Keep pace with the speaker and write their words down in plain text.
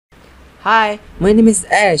Hi, my name is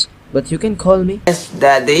Ash, but you can call me Yes,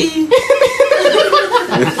 Daddy.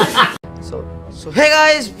 So hey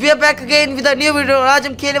guys, we are back again with a new video। आज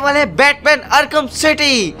हम खेलने वाले हैं Batman Arkham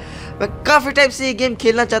city. मैं काफी time से ये गेम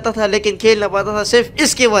खेलना चाहता था लेकिन खेल ना पाता था सिर्फ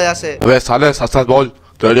इसकी वजह से। अबे साले सच सच बोल,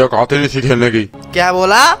 तेरी औकात ही नहीं थी खेलने की। क्या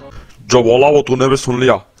बोला? जो बोला वो तूने भी सुन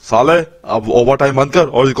लिया। साले अब ओवर टाइम बंद कर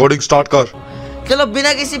और रिकॉर्डिंग स्टार्ट कर। चलो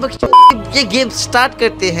बिना किसी बकचोदी ये गेम स्टार्ट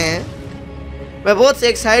करते हैं। मैं बहुत से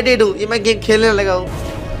एक्साइटेड हूँ, ये मैं गेम खेलने लगा हूँ।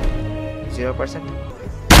 0%।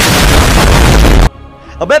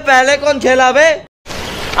 अबे पहले कौन खेला बे?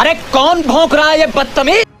 अरे कौन भौंक रहा है ये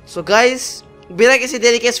बदतमीज? सो गाइस, बिना किसी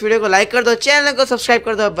देरी के इस वीडियो को लाइक कर दो, चैनल को सब्सक्राइब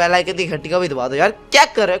कर दो, बेल आइकन की घंटी को भी दबा दो। यार क्या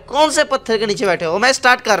कर रहे हो? कौन से पत्थर के नीचे बैठे हो? मैं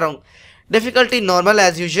स्टार्ट कर रहा हूँ। Difficulty normal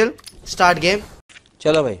as usual. Start game.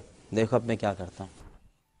 चलो भाई देखो अब मैं क्या करता हूँ।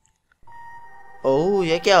 ओह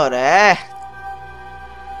ये क्या हो रहा है?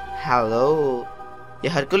 हेलो, ये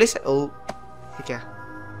हरकुलिस। ओह ये क्या?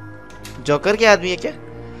 जोकर के आदमी है क्या?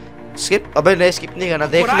 स्किप? अबे नहीं स्किप नहीं करना,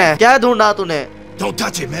 देखना है। क्या ढूंढा तूने? Don't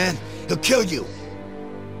touch it, man. He'll kill you.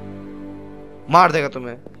 मार देगा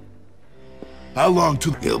तुम्हें। How long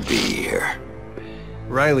till he'll be here?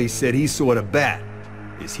 Riley said he saw the bat.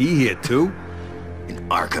 Is he here too? In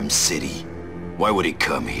Arkham City. Why would he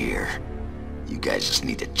come here? You guys just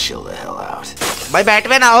need to chill the hell out. भाई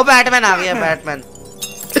Batman आओ, Batman आ गया Batman.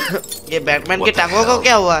 ये Batman के टांगों को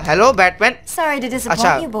क्या हुआ? Hello Batman. Sorry to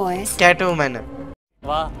disappoint you boys. कैटवुमन है।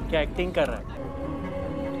 वाह क्या एक्टिंग कर रहा है।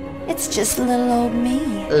 It's just little old me.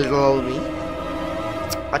 Little old me.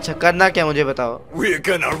 अच्छा करना क्या मुझे बताओ? We're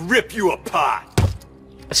gonna rip you apart.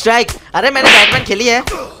 Strike. अरे मैंने बैटमैन खेली है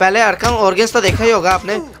पहले। अरकम ऑर्गन्स तो देखा ही होगा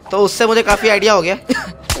आपने, तो उससे मुझे काफी आइडिया हो गया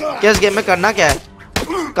कि इस गेम में करना क्या है।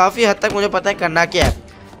 काफी हद तक मुझे पता है करना क्या है।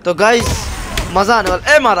 तो गाइस मजा आने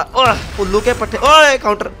वाला। ए मारा, ओह उल्लू के पट्टे। ओए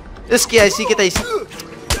काउंटर, इसकी ऐसी की तैसी।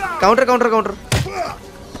 काउंटर काउंटर काउंटर,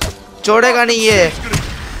 छोड़ेगा नहीं ये।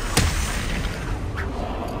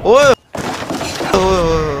 ओए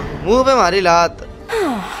मुंह पे मारी लात।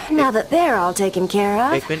 Now that they're all taken care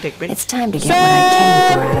of, एक minute it's time to get what I came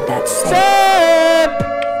for out of that safe.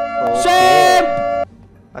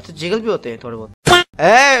 अच्छा जिगल भी होते हैं थोड़े बहुत।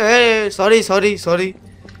 ए सॉरी सॉरी सॉरी।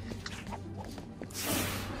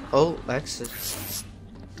 ओह एक्स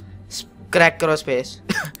क्रैक करो स्पेस।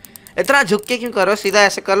 इतना झुक के क्यों करो? सीधा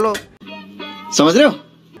ऐसे कर लो। समझ रहे हो?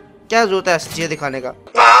 क्या जरूरत है ऐसी चीजें दिखाने का?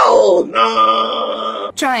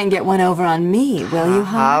 Try and get one over on me, will you,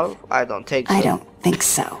 huh? How? I don't think so. I don't think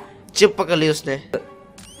so. Chip पकड़ ली उसने।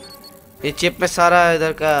 ये चिप में सारा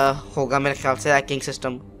इधर का होगा मेरे ख्याल से हैकिंग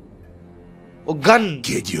सिस्टम। वो gun.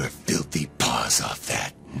 Get your filthy paws off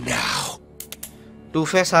that now. To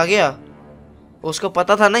face आ गया। उसको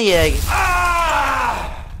पता था ना ये आएगी।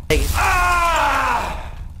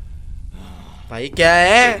 भाई क्या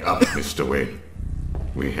है? Up, Mr. Wayne.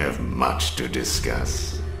 We have much to discuss.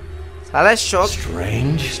 साला shock.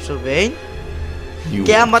 Strange. Mister when You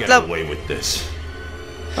क्या won't get मतलब? away with this.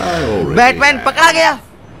 I already Batman have. पकड़ा गया।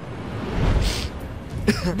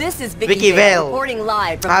 This is Vicky Vicky Vale. Vale reporting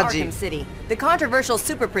live from Haji. Arkham City, the controversial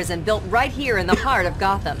super prison built right here in the heart of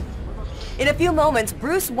Gotham. In a few moments,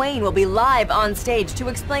 Bruce Wayne will be live on stage to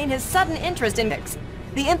explain his sudden interest in mix.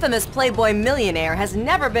 The infamous Playboy millionaire has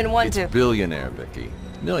never been one to... Billionaire, Vicky.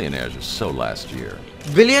 Millionaires are so last year.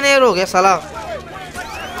 Billionaire हो गया साला।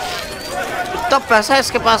 इतना पैसा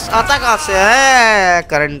इसके पास आता कहाँ से है?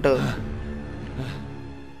 करंट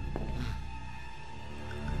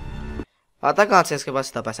आता कहाँ से इसके पास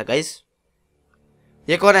इतना पैसा? गाइस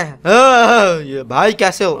ये कौन है? ये भाई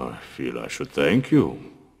कैसे हो? I feel I should thank you.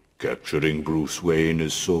 Capturing Bruce Wayne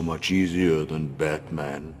is so much easier than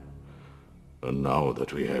Batman. And now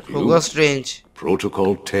that we have होगा you, strange.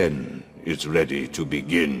 Protocol 10 is ready to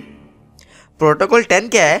begin. Protocol 10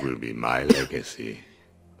 क्या है? It will be my legacy.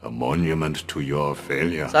 A monument to your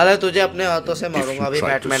failure. साले तुझे अपने हाथों से If मारूंगा you अभी try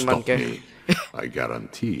to बैटमैन बन stop के। me, I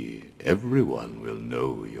guarantee everyone will know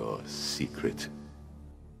your secret.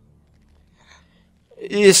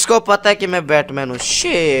 इसको पता है कि मैं बैटमैन हूँ।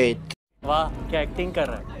 शिट। वाह क्या एक्टिंग कर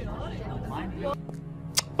रहा है।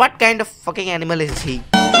 What kind of fucking animal is he?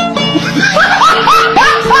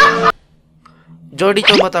 जोड़ी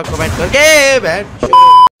तो बताओ कमेंट करके। बैठ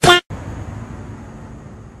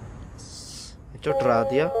जो डरा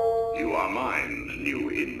दिया। You are mine, new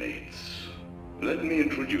inmates. Let me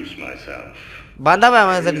introduce myself. बांधा हुआ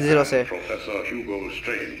है मैं जीरो से। Professor Hugo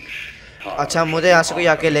Strange. अच्छा मुझे यहाँ से कोई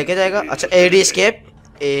आके लेके जाएगा। अच्छा AD escape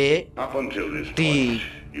A Up until this D point,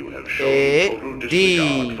 you have A shown total D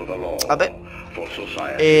disregard for the law, अबे for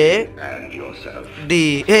society A and yourself. D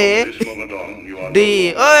A From this moment on, you are D.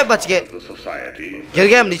 no longer ओए बच गए। the society. गिर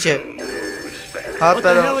गए हम नीचे। हाथ What the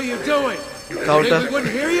पैर hell are you doing? Counter They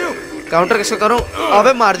wouldn't hear you? Counter किसको करूं?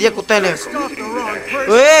 अबे मार दिया कुत्ते ने। Stop the wrong person.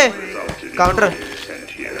 ओए काउंटर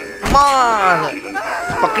मार,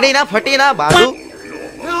 पकड़ी ना फटी ना बाजू।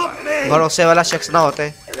 Help me. भरोसे वाला शख्स ना होते।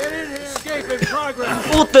 They didn't escape in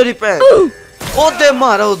progress. ओ तेरी पैर, ओ दे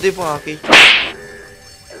मारा उदी पाँ की।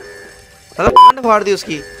 मतलब कांड फाड़ दी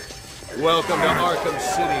उसकी। Welcome to Arkham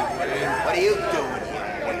City, Wayne. What are you doing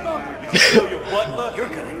here?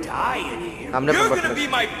 You're gonna die in here. हमने You're पकड़ gonna be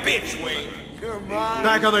लिया। my bitch, Wayne.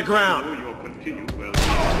 Back on the ground.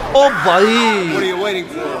 ओ भाई, What are you waiting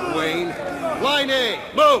for, Wayne? Line A,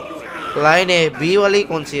 move. Line है B वाली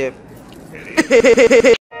कौन सी है?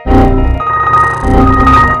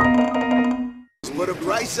 Put a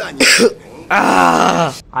price on you.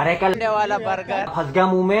 अरे कल वाला बर्गर फंस गया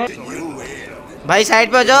मुंह में। भाई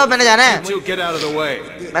साइड पे हो जाओ, मैंने जाना है। You get out of the way.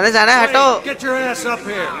 मैंने जाना है, हटो Get your ass up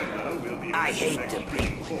here.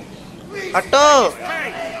 हटो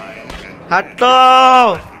हटो,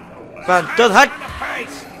 पंचोद हट,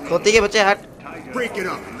 खोती के बच्चे हट। Break it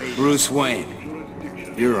up. Bruce Wayne,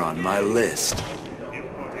 you're on my list.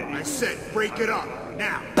 I said break it up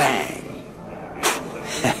now. Bang!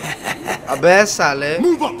 अबे साले,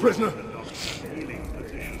 Move up, prisoner.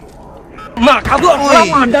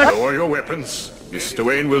 Lower your weapons. Mr.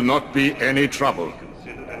 Wayne will not be any trouble.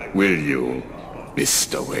 Will you,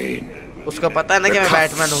 Mr. Wayne? उसको पता है ना कि मैं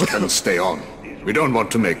Batman हूँ। Can stay on. We don't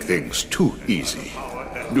want to make things too easy,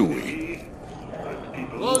 do we?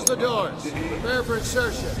 Close the doors. Prepare for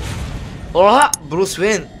insertion. Oh, Bruce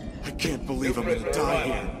Wayne. I can't believe I'm gonna die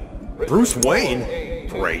here. Bruce Wayne?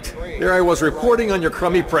 Great. Here I was reporting on your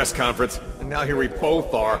crummy press conference, and now here we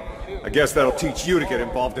both are. I guess that'll teach you to get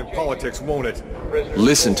involved in politics, won't it?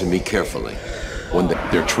 Listen to me carefully. When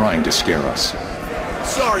they're trying to scare us.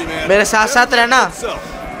 Sorry, man. मेरे साथ साथ रहना, What's up?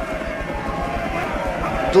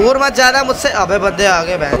 दूर मत जाना मुझसे। अबे बंदे आ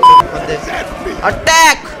गए, बंदे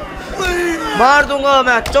अटैक, मार दूंगा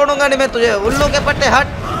मैं, छोड़ूंगा नहीं मैं तुझे। उल्लू के पट्टे हट,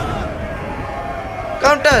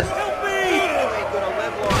 काउंटर।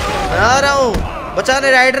 मैं आ रहा हूँ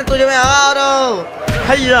बचाने, राइडर तुझे मैं आ रहा हूँ।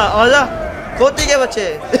 हैया आजा, खोती के बच्चे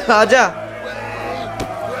आजा।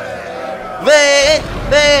 Wait,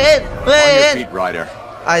 wait, On your wait. feet, Ryder.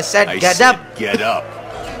 I said I get said up. get up.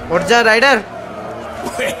 उठ जा rider.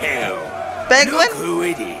 Well, penguin, look who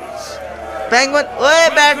it is. Penguin, ओए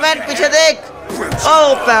बैटमैन पीछे देख।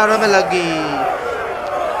 ओ पैरों में लगी।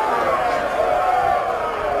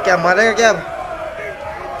 क्या मारेगा क्या?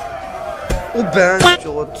 ओ बैंग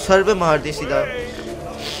चोद, सर पे मार दी सीधा।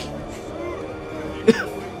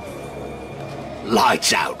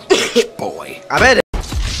 Lights out, rich boy. अबे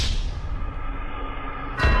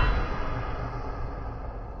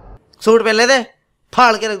सूट पहन ले दे,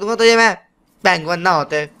 फाड़ के रख दूंगा तुझे मैं, पेंगुइन ना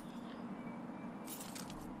होते।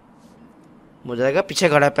 मुझे लगा पीछे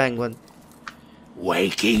खड़ा है पेंगुइन।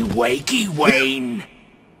 Wakey, wakey, Wayne.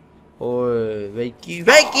 ओए वेकी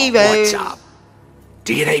वेकी वे। What's up?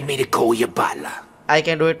 Do you need me to call you butler? I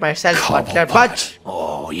can do it myself, Come on, butler butler. Butch.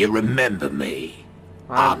 Oh, you remember me?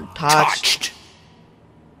 I'm touched.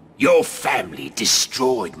 Your family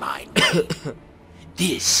destroyed my name.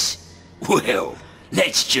 This, well,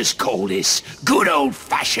 let's just call this good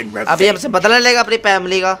old-fashioned revenge. अभी हमसे बदला लेगा अपनी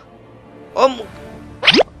family का।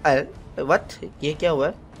 अरे what, ये क्या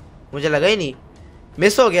हुआ? मुझे लगा ही नहीं,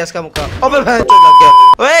 मिस हो गया इसका मुक्का। अबे भैंस चोद लग गया।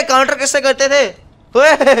 ओए काउंटर किससे करते थे?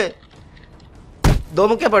 ओए दो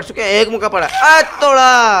मुक्के पड़ चुके हैं, एक मुक्का पड़ा।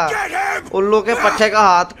 तोड़ा उल्लू के पट्टे का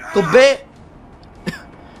हाथ, कुब्बे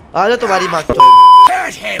आजा तुम्हारी माँ चोद।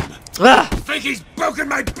 Hurt him. Think he's broken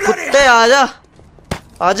my bloody कुत्ते आजा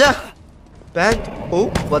आजा। Band, oh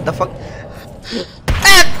what the fuck.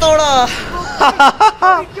 तोड़ा।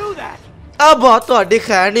 अब बहुत तो हड्डी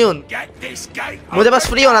खैर नहीं उन, Get this gate. मुझे बस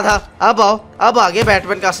फ्री होना था। अब आओ, अब आगे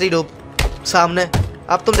बैटमैन का असली रूप सामने।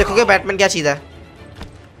 अब तुम देखोगे बैटमैन क्या चीज है।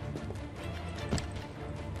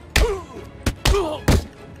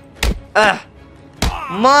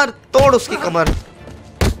 मार, तोड़ उसकी कमर,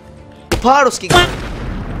 फाड़ उसकी कमर।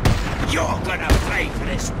 You're gonna pay for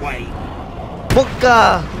this, Wayne. मुक्का।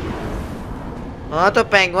 हाँ तो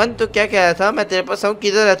पेंगुइन, तू क्या कह रहा था? मैं तेरे पास हूँ,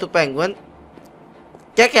 किधर है तू पेंगुइन?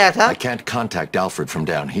 क्या कह रहा था? I can't contact Alfred from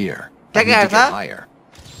down here. क्या I need कह to get रहा था? higher.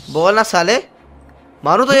 बोल ना साले,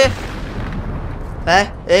 मारू तुझे। है,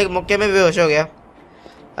 एक मुक्के में बेहोश हो गया।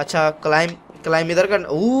 अच्छा क्लाइम इधर कर।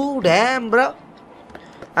 Oh damn bro,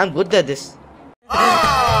 I am good at this.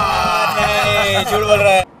 झूठ बोल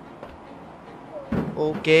रहा है।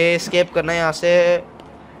 ओके, एस्केप करना है यहाँ से,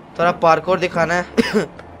 थोड़ा पार्कोर दिखाना है।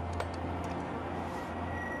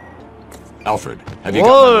 Alfred, have you got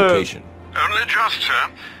my Whoa. location? Only just, sir.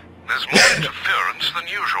 There's more interference than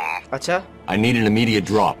usual. अच्छा I need an immediate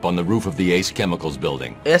drop on the roof of the Ace Chemicals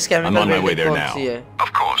building. Ace Chemical I'm on my way there कौन now. सी है?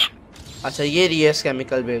 Of course. अच्छा ये रही Ace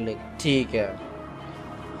Chemical building, ठीक है।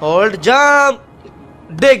 Hold jump,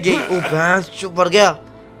 डिग गई। ओ भैंस चुप पड़ गया।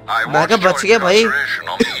 मैं क्या बच गया भाई। On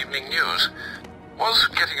the evening news. Was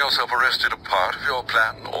getting yourself arrested a part of your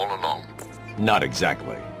plan all along? Not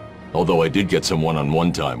exactly. Although I did get some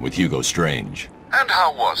one-on-one time with Hugo Strange. And how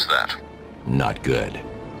was that? Not good.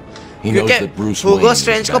 He knows that Bruce Wayne Hugo is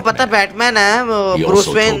Strange को पता Batman. Batman है, He Bruce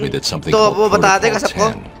also told me when that something तो called वो बता देगा Protocol सबको।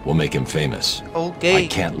 10 will make him famous. Okay. I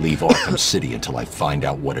can't leave Arkham City until I find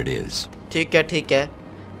out what it is. ठीक है ठीक है।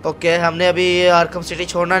 ओके हमने अभी आर्कम सिटी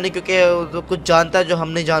छोड़ना नहीं, क्योंकि वो कुछ जानता है जो हम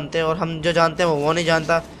नहीं जानते, और हम जो जानते हैं वो नहीं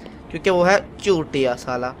जानता, क्योंकि वो है चूतिया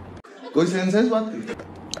साला। कोई सेंस है इस बात की?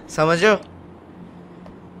 समझो,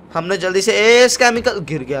 हमने जल्दी से एस केमिकल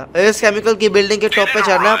गिर गया, एस केमिकल की बिल्डिंग के टॉप पे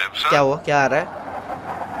चढ़ना। क्या हुआ, क्या आ रहा है?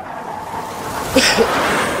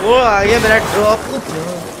 वो आ गया मेरा ड्रॉप।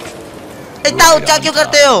 इतना ऊंचा क्यों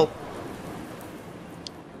करते हो?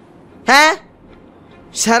 हैं?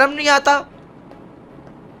 शर्म नहीं आता?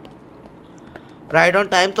 राइट ऑन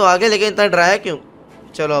टाइम तो आ गए, लेकिन इतना ड्राई क्यों?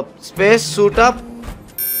 चलो अब स्पेस सूट अप,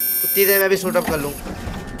 उतनी देर में भी सूट अप कर लूँ।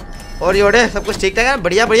 और योड़े सब कुछ ठीक ठाक है?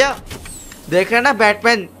 बढ़िया बढ़िया। देख रहे हैं ना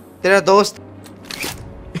बैटमैन तेरा दोस्त।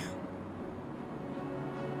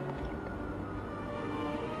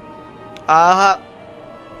 आहा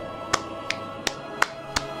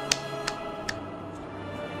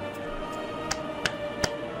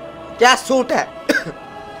क्या सूट है।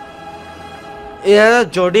 ये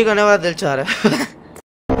जोड़ी करने वाला दिल चाह रहा है।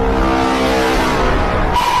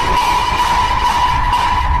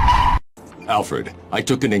 Alfred, I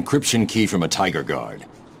took an encryption key from a Tiger Guard.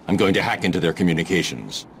 I'm going to hack into their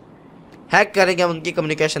communications. Hack करेंगे हम उनकी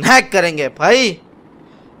कम्युनिकेशन, हैक करेंगे भाई,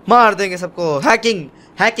 मार देंगे सबको। Hacking,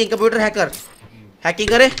 hacking, computer hacker, hacking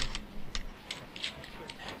करे।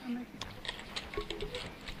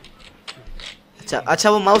 अच्छा अच्छा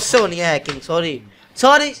वो माउस से होनी है hacking, sorry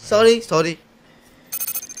sorry sorry sorry.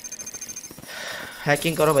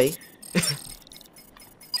 Hacking करो भाई।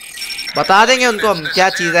 बता देंगे उनको हम क्या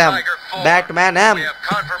चीज है, हम बैटमैन है हम।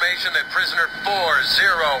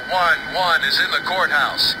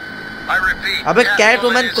 अबे कैट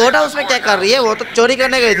वुमन कोर्ट हाउस में क्या कर रही है? वो तो चोरी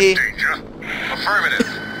करने गई थी।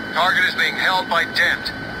 Target is being held by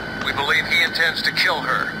Dent. We believe he intends to kill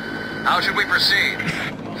her. How should we proceed?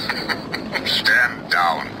 Stand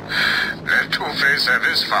down. Let Two-Face have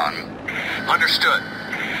his fun. Understood.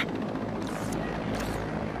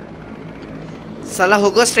 साला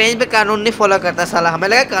हुगो स्ट्रेंज पे कानून नहीं फॉलो करता साला। हमें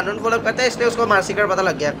लगा कानून फॉलो करता है, इसलिए उसको मार सीक्रेट पता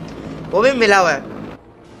लग गया। वो भी मिला हुआ है।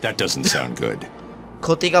 That doesn't sound good.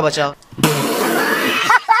 खोती का बचाव।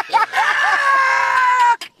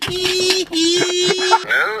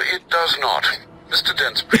 No, it does not. Mr.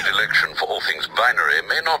 Dent's predilection for all things binary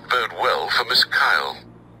may not bode well for Miss Kyle.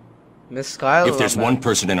 Miss Kyle? If there's one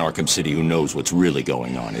person in Arkham City who knows what's really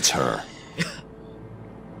going on, it's her.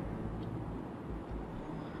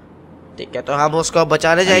 ठीक है, तो हम उसको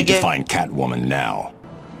बचाने I need जाएंगे। to find Catwoman now.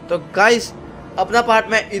 तो guys अपना part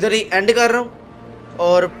मैं इधर ही एंड कर रहा हूँ,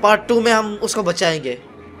 और पार्ट 2 में हम उसको बचाएंगे।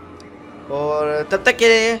 और तब तक के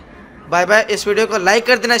लिए बाय बाय। इस वीडियो को लाइक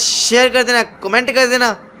कर देना, शेयर कर देना, कमेंट कर देना,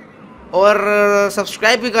 और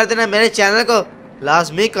सब्सक्राइब भी कर देना मेरे चैनल को।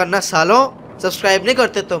 लाजमी करना सालों, सब्सक्राइब नहीं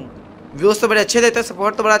करते तुम। व्यूज़ तो बड़े अच्छे देते हैं,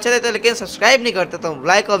 सपोर्ट तो बड़ा अच्छा देते हैं, लेकिन सब्सक्राइब नहीं करते तुम।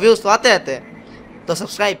 लाइक और व्यूज़ तो आते रहते हैं, तो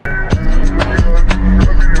सब्सक्राइब।